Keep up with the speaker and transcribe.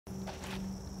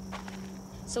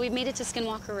So we've made it to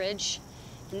Skinwalker Ridge,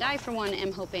 and I, for one,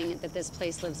 am hoping that this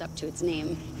place lives up to its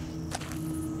name.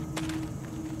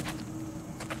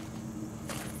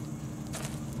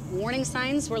 Warning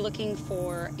signs, we're looking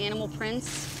for animal prints,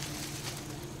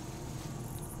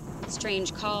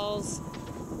 strange calls,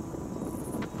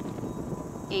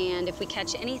 and if we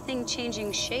catch anything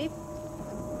changing shape,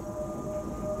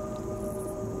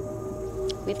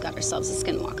 we've got ourselves a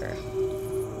skinwalker.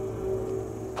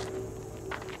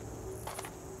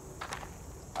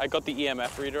 I got the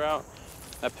EMF reader out.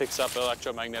 That picks up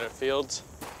electromagnetic fields.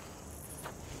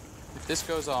 If this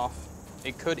goes off,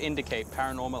 it could indicate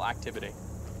paranormal activity.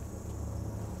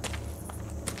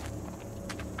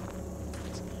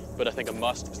 But I think a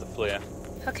must is the FLIR.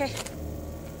 Okay.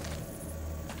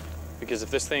 Because if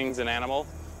this thing's an animal,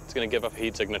 it's gonna give up a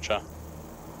heat signature.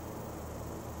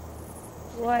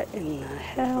 What in the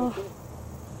hell?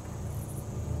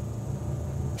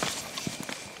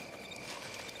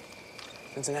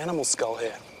 There's an animal skull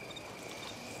here.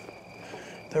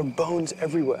 There are bones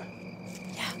everywhere.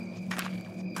 Yeah.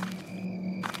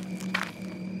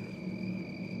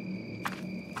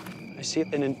 I see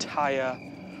an entire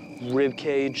rib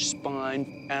cage,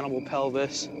 spine, animal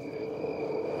pelvis.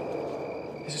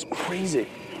 This is crazy.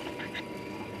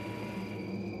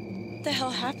 What the hell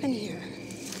happened here?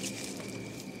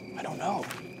 I don't know.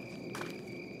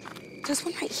 There's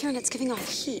one right here and it's giving off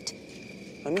heat.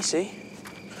 Let me see.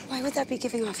 Why would that be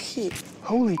giving off heat?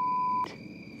 Holy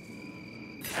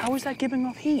How is that giving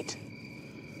off heat?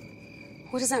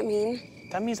 What does that mean?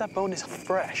 That means that bone is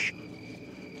fresh.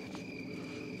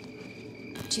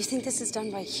 Do you think this is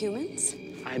done by humans?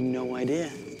 I have no idea.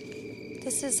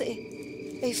 This is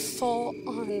a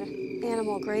full-on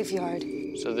animal graveyard.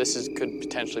 So this could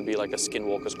potentially be like a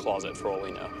skinwalker's closet for all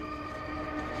we know.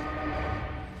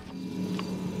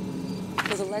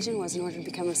 Well, the legend was in order to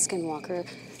become a skinwalker,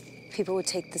 people would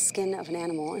take the skin of an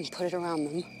animal and put it around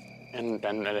them. And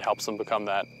it helps them become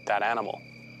that animal.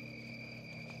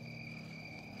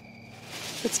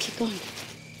 Let's keep going.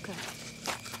 Go.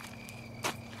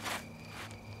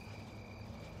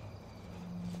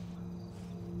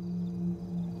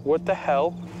 What the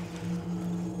hell?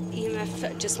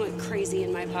 EMF just went crazy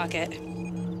in my pocket.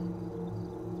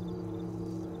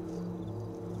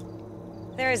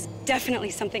 There is definitely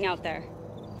something out there.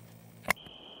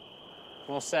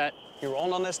 All set. You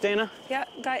rolling on this, Dana? Yeah,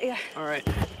 got ya. All right.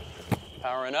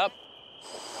 Powering up.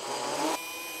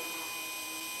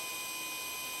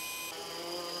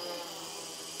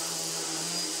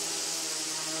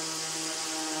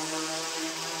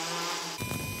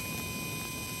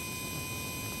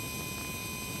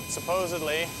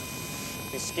 Supposedly,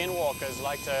 these skinwalkers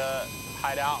like to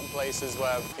hide out in places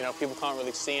where, people can't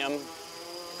really see them.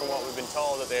 From what we've been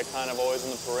told, that they're kind of always on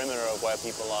the perimeter of where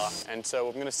people are. And so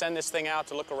we're gonna send this thing out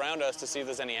to look around us to see if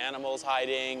there's any animals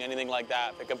hiding, anything like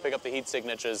that. They can pick up the heat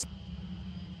signatures.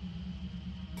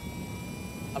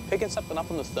 I'm picking something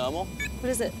up on the thermal. What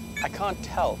is it? I can't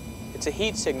tell. It's a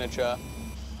heat signature.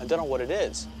 I don't know what it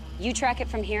is. You track it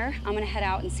from here. I'm gonna head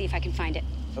out and see if I can find it.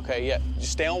 Okay, yeah.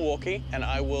 Just stay on walkie, and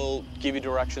I will give you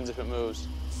directions if it moves.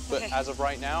 But Okay. as of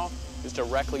right now, it's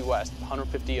directly west,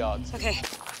 150 yards. Okay.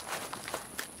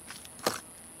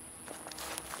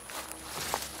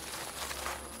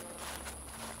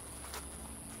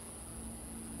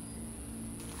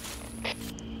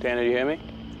 Dana, do you hear me?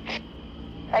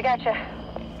 I gotcha.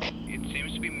 It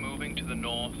seems to be moving to the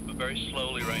north, but very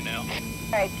slowly right now.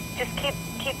 All right, just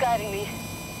keep guiding me.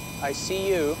 I see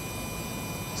you.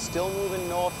 Still moving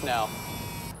north now.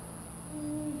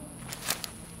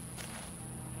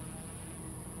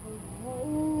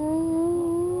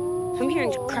 I'm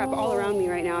hearing crap all around me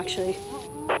right now, actually.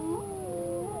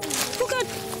 Oh, God.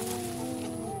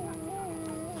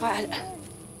 What?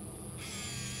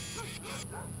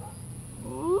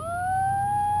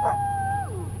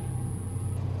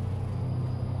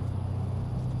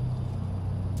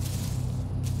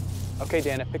 Okay,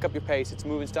 Dana, pick up your pace. It's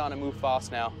starting to move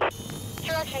fast now.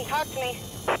 Direction, talk to me.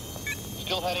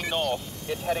 Still heading north.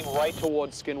 It's heading right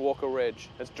towards Skinwalker Ridge.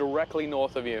 It's directly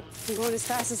north of you. I'm going as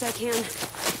fast as I can.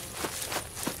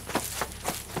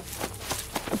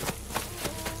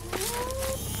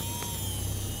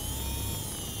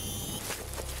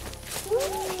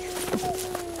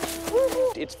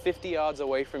 It's 50 yards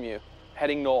away from you,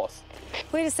 heading north.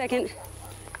 Wait a second.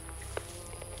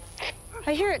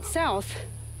 I hear it south.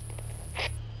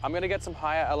 I'm gonna get some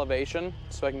higher elevation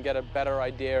so I can get a better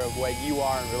idea of where you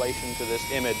are in relation to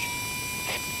this image.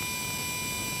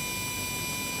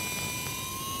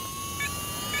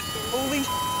 Holy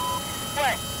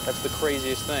What? That's the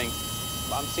craziest thing.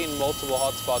 I'm seeing multiple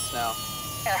hotspots now.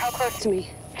 How close? To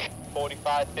me.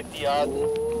 45, 50 yards.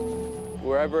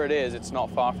 Wherever it is, it's not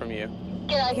far from you.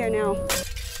 Get out Here now.